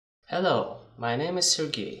Hello, my name is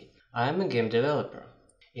Sergey. I am a game developer.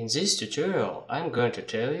 In this tutorial, I'm going to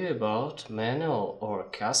tell you about manual or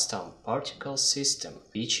custom particle system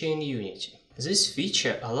feature in Unity. This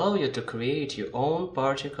feature allows you to create your own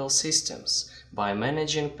particle systems by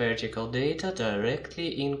managing particle data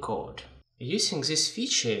directly in code. Using this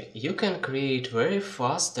feature, you can create very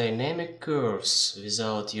fast dynamic curves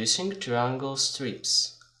without using triangle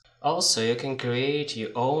strips. Also, you can create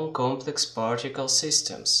your own complex particle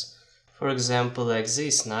systems. For example, like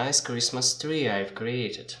this nice Christmas tree I've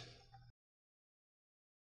created.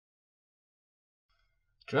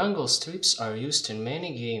 Triangle strips are used in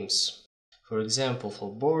many games. For example,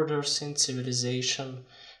 for borders in Civilization,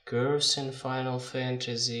 curves in Final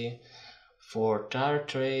Fantasy, for tire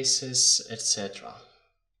traces, etc.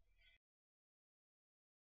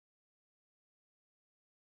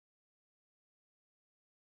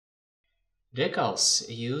 Decals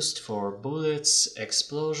used for bullets,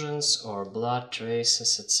 explosions or blood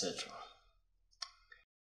traces, etc.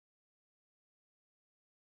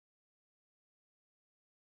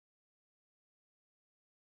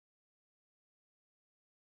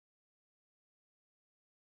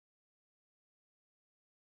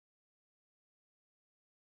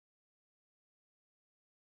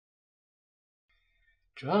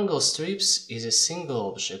 Triangle strips is a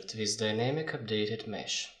single object with dynamic updated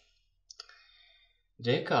mesh.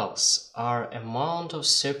 Decals are a mount of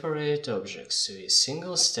separate objects with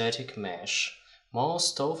single static mesh.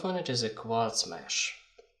 Most often it is a quartz mesh.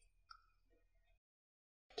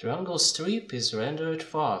 Triangle strip is rendered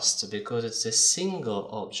fast because it's a single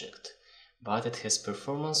object, but it has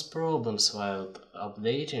performance problems while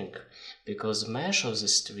updating because mesh of the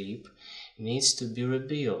strip needs to be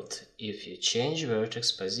rebuilt if you change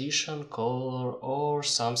vertex position, color or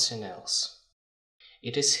something else.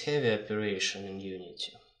 It is heavy operation in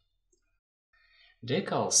Unity.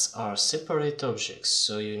 Decals are separate objects,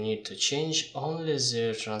 so you need to change only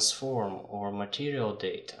their transform or material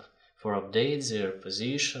data for update their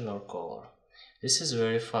position or color. This is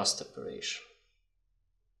very fast operation.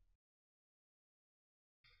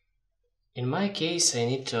 In my case, I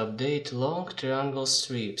need to update long triangle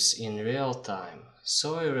strips in real time,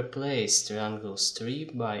 so I replace triangle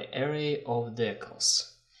strip by array of decals.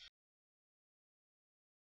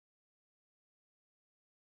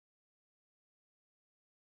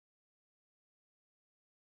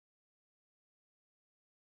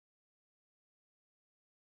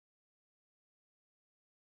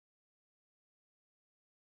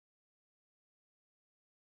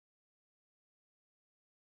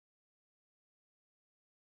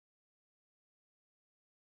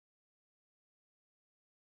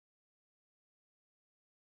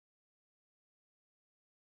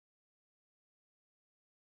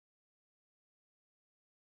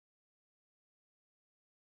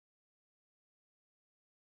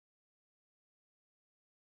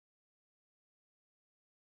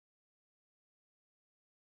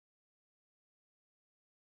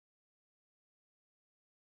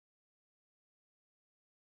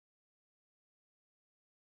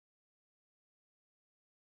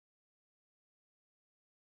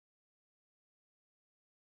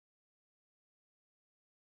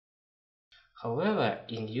 However,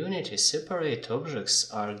 in Unity, separate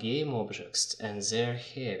objects are game objects and they're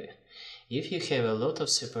heavy. If you have a lot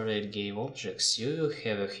of separate game objects, you will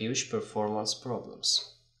have a huge performance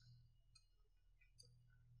problems.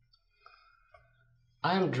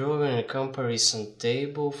 I am drawing a comparison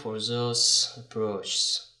table for those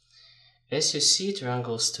approaches. As you see,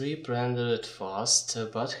 triangle strip rendered fast,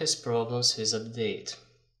 but has problems with update.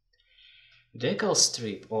 Decal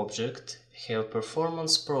strip object have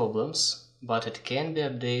performance problems, but it can be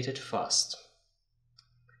updated fast.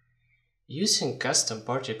 Using custom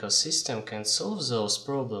particle system can solve those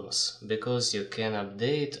problems, because you can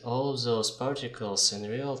update all of those particles in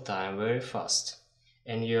real time very fast,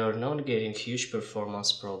 and you are not getting huge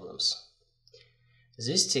performance problems.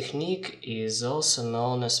 This technique is also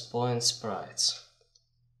known as point sprites.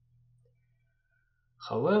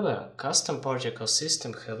 However, custom particle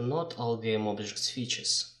systems have not all game objects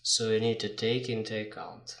features, so you need to take into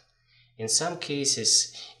account. In some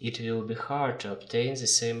cases, it will be hard to obtain the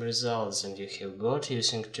same results than you have got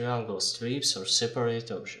using triangle strips or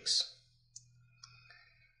separate objects.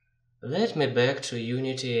 Let me back to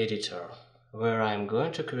Unity Editor, where I am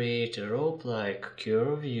going to create a rope-like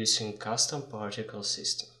curve using custom particle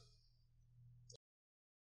system.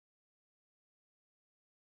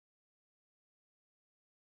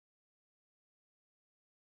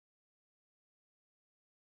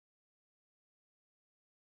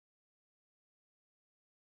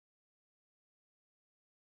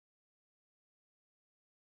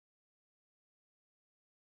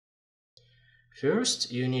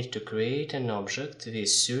 First, you need to create an object with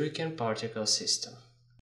Shuriken particle system.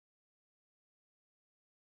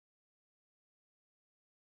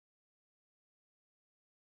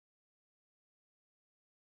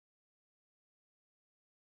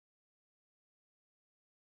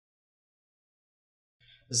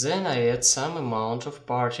 Then I add some amount of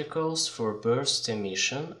particles for burst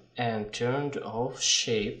emission and turned off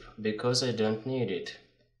shape because I don't need it.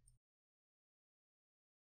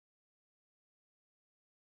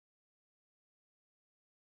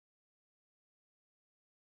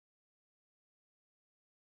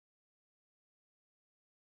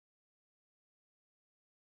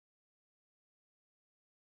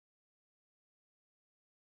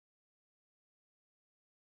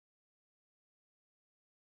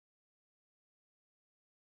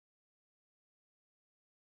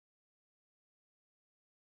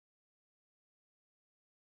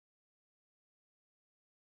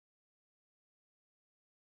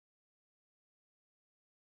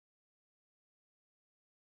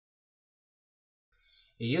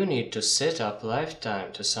 You need to set up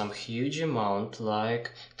lifetime to some huge amount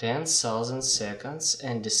like 10,000 seconds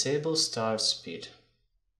and disable start speed.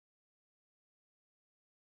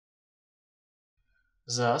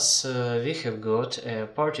 Thus, we have got a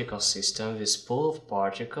particle system with pool of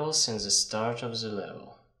particles in the start of the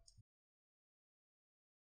level.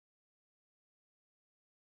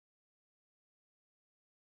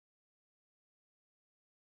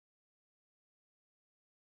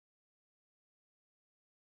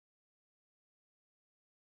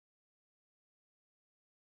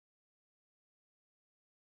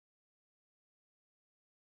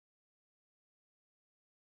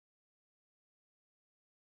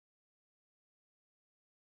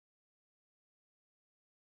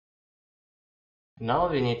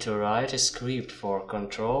 Now we need to write a script for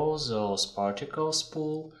control those particles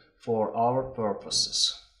pool for our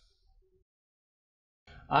purposes.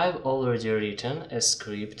 I've already written a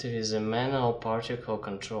script with a manual particle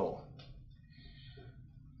control.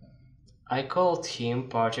 I called him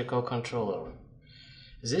particle controller.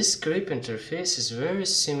 This script interface is very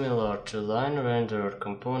similar to line rendered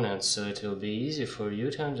components, so it will be easy for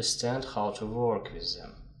you to understand how to work with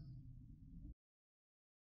them.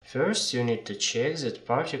 First, you need to check that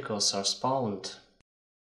particles are spawned.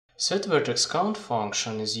 SetVertexCount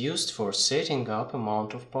function is used for setting up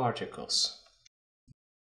amount of particles.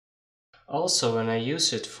 Also, when I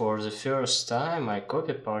use it for the first time, I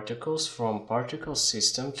copy particles from particle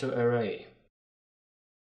system to array.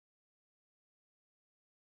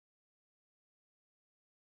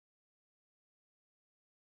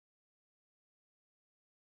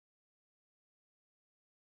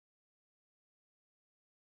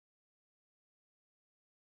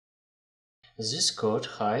 This code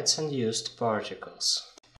hides unused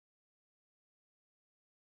particles.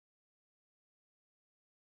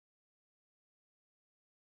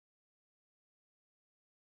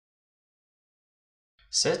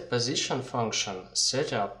 SetPosition function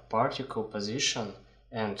set up particle position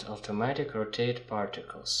and automatic rotate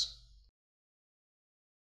particles.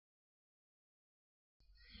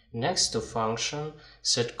 Next to function,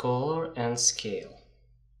 set color and scale.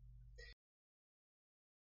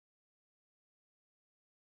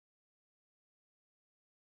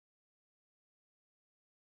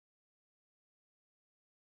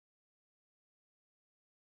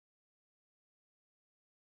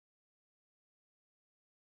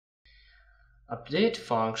 Update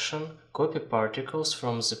function copy particles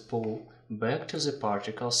from the pool back to the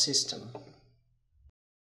particle system.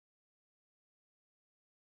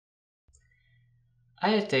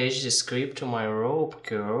 I attach the script to my rope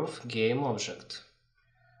curve game object.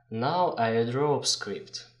 Now I add rope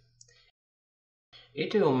script.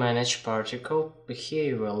 It will manage particle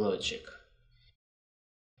behavior logic.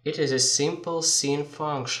 It is a simple scene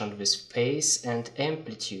function with pace and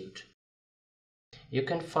amplitude. You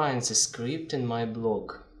can find the script in my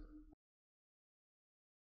blog.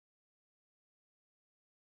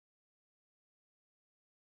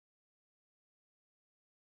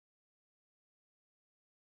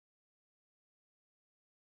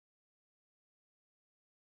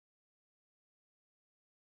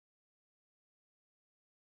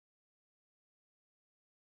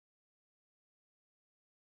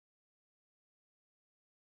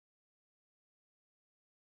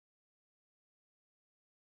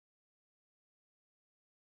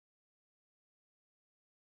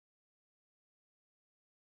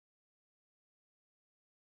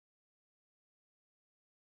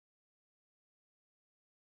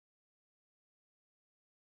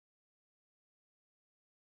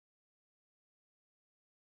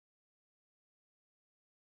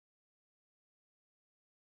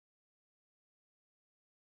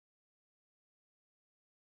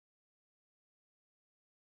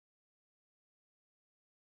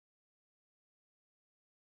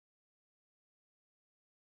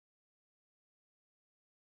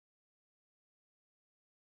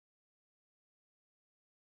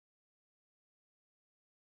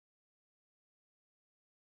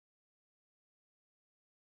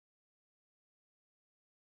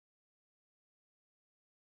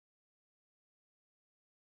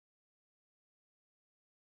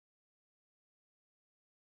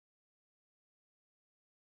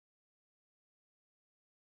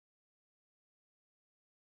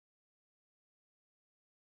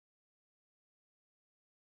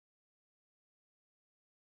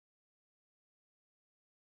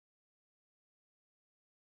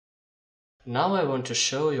 Now I want to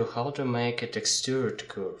show you how to make a textured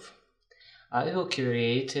curve. I will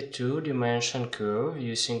create a two-dimension curve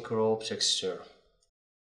using crop texture.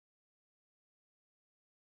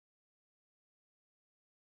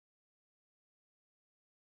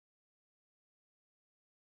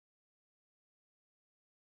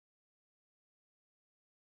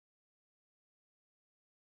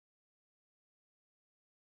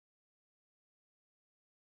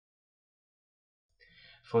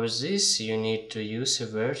 For this, you need to use a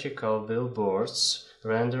vertical billboards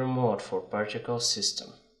render mode for particle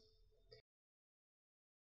system.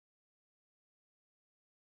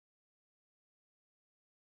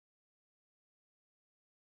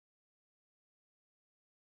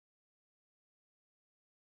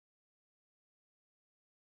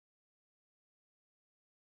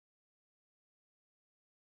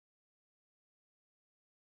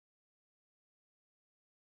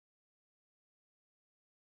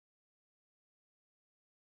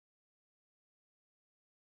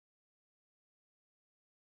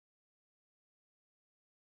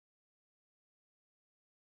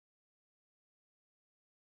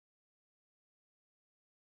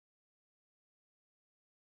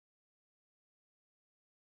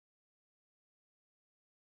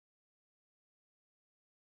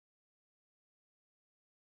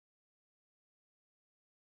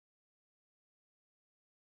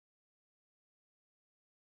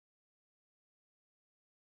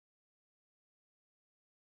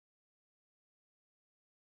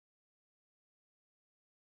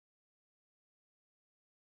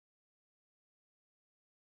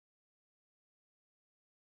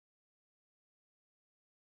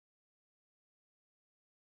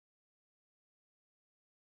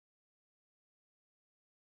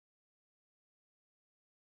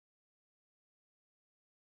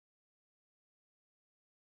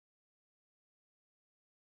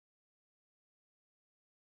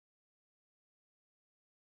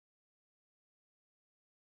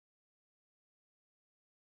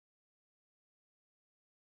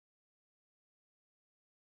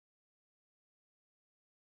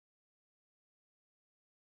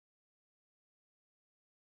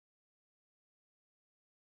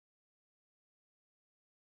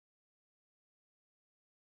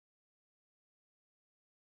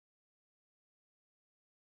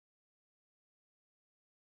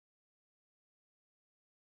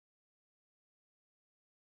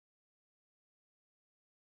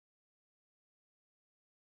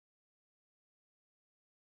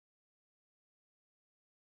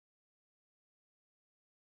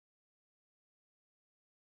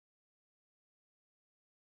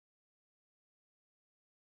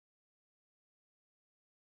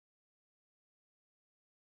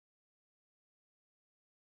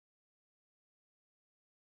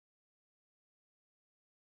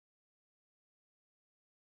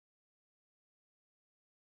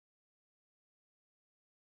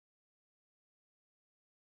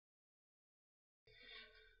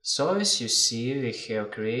 So as you see, we have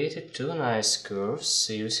created two nice curves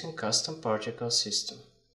using custom particle system.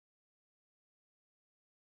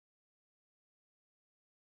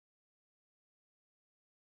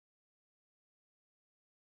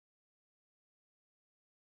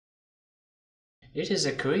 It is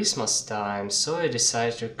a Christmas time, so I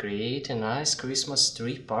decided to create a nice Christmas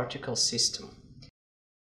tree particle system.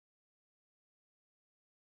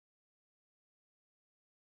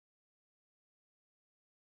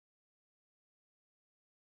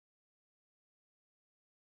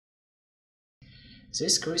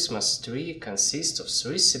 This Christmas tree consists of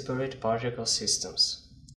three separate particle systems.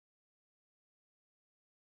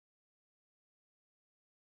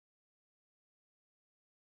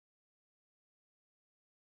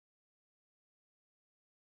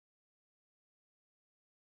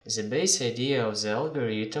 The base idea of the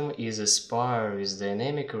algorithm is a spire with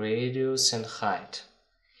dynamic radius and height.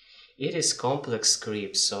 It is complex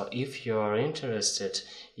script, so if you are interested,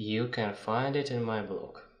 you can find it in my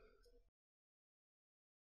blog.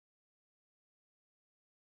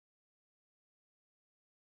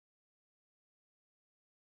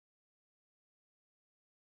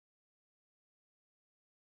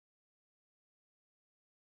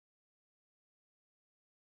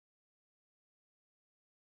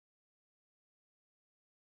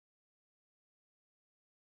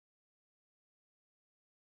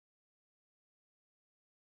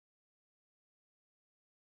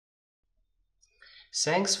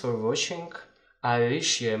 Thanks for watching. I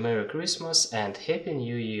wish you a Merry Christmas and Happy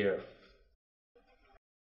New Year.